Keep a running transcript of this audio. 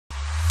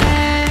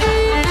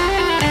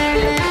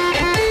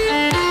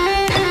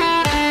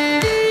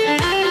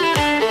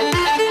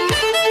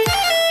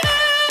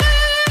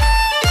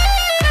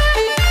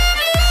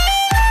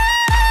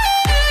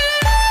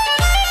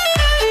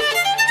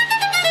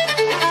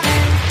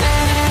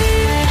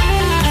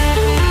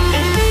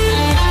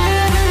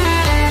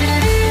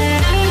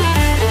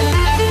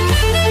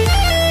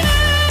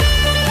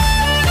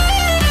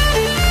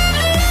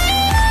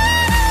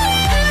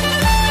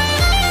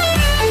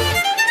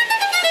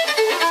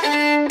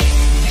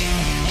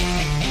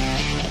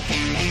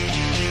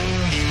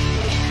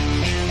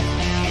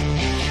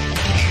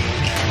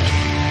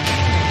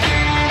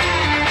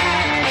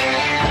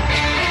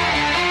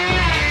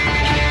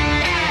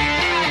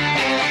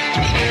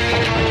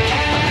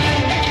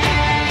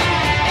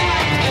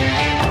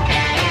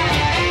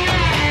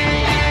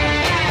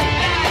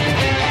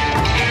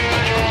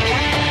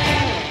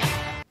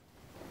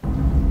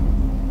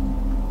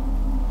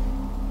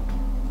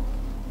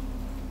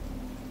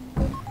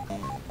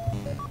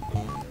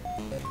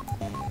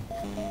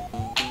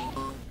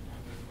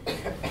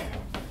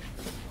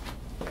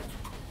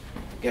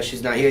Guess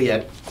she's not here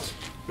yet.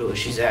 Know where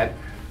she's at.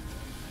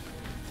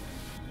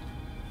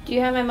 Do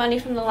you have my money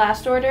from the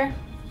last order?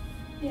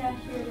 Yeah,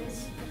 here it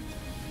is.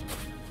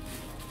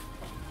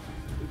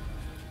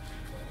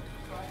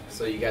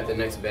 So you got the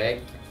next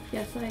bag?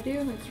 Yes, I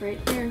do. It's right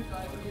here.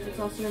 It's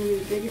also going to be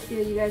the biggest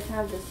deal you guys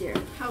have this year.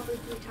 How big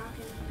are we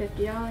talking?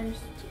 $50. It's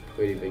a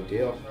pretty big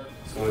deal.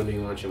 So when do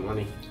you want your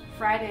money?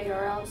 Friday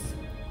or else.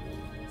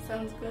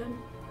 Sounds good.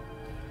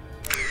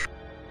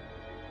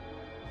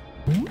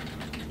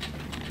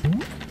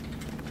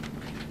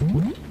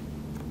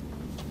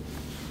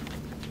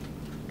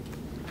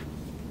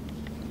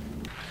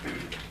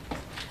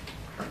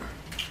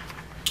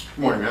 Good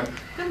morning, ma'am.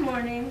 Good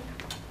morning.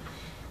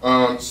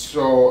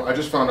 So I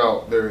just found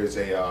out there is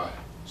a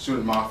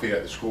student mafia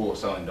at the school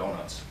selling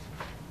donuts.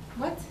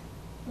 What?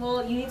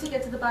 Well, you need to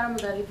get to the bottom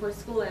of that before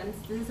school ends.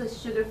 This is a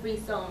sugar-free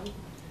zone.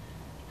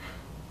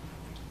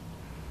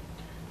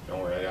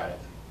 Don't worry, I got it.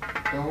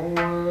 Don't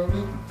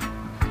worry.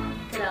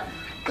 Get out.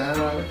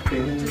 That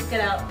thing. Just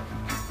get out.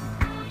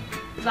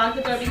 Lock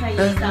the door behind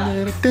you.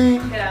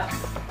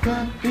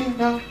 Stop.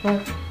 Get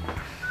out.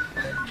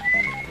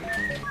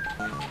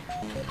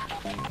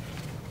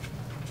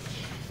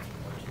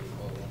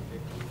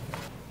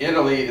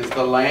 Italy is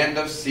the land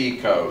of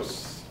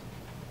seacoasts.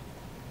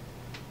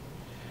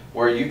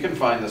 Where can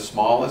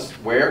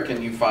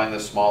you find the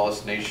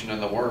smallest nation in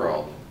the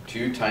world?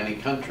 Two tiny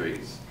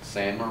countries,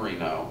 San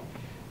Marino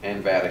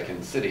and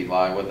Vatican City,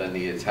 lie within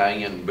the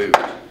Italian boot.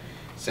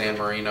 San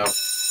Marino.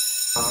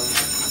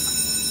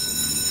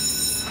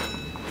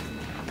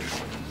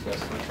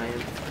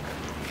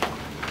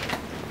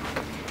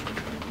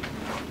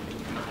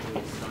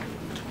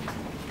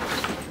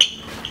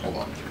 Hold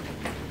on.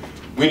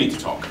 We need to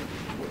talk.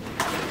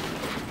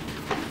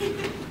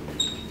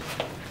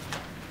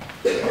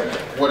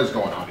 What is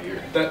going on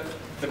here?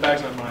 The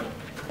bag's not mine.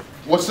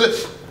 What's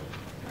this?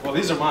 Well,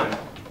 these are mine.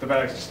 The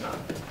bag's just not.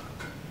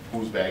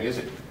 Whose bag is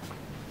it?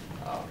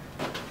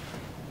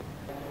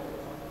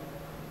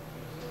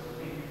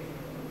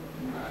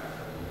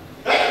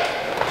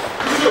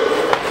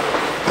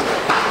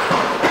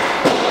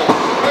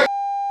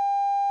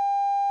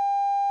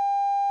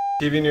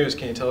 TV News,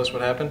 can you tell us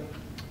what happened?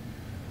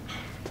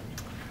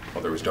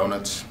 Well, there was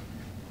donuts.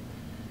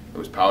 There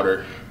was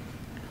powder.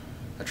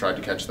 I tried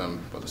to catch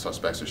them, but the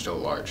suspects are still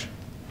at large.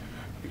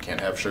 You can't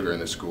have sugar in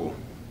this school.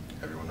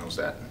 Everyone knows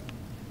that.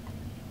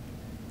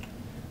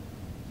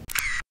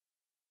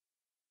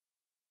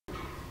 There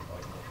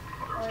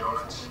was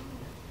donuts.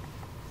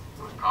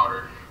 There was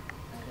powder.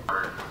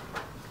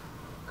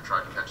 I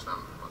tried to catch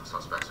them, but the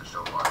suspects are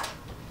still at large.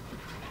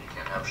 You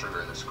can't have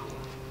sugar in this school.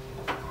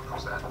 Everyone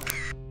knows that.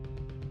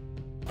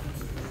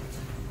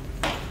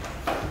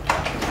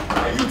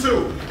 Hey, you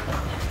two!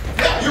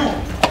 Yeah, you!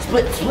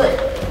 Split.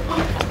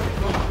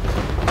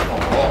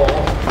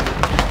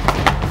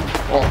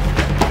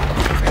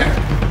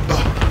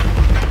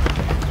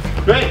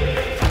 Hey!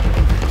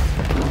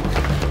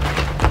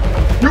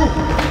 You!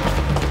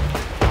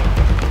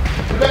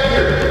 Get back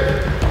here!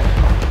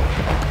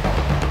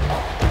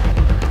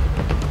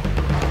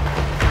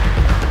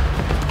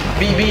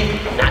 BB,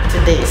 not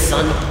today,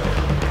 son.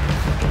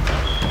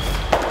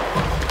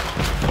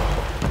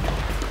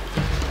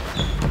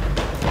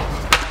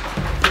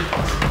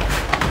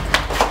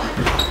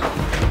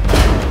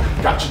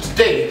 Got you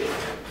today.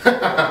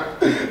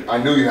 I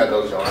knew you had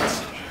those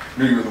donuts.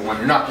 Knew you were the one.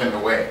 You're not getting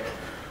away.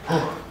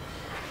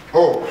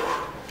 Oh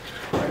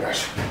my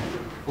gosh.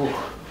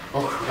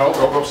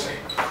 No, stay.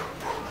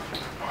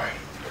 All right.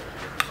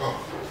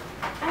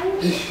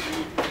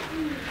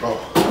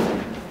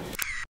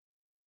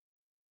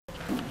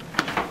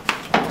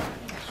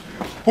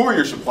 Who are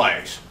your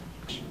suppliers?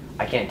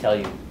 I can't tell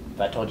you.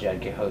 If I told you,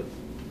 I'd get hooked.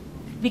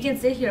 We can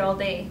sit here all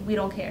day. We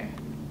don't care.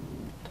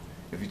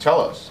 If you tell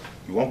us,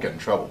 you won't get in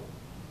trouble.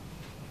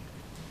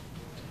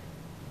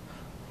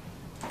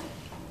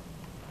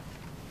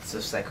 It's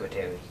the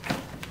secretary.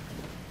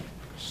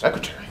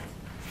 Secretary?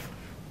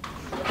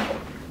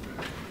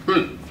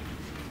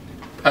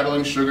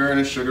 Peddling sugar in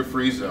a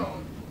sugar-free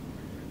zone.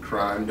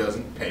 Crime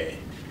doesn't pay.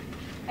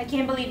 I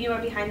can't believe you were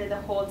behind it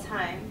the whole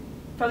time.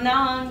 From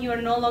now on, you are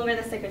no longer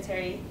the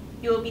secretary.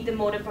 You will be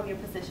demoted from your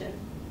position.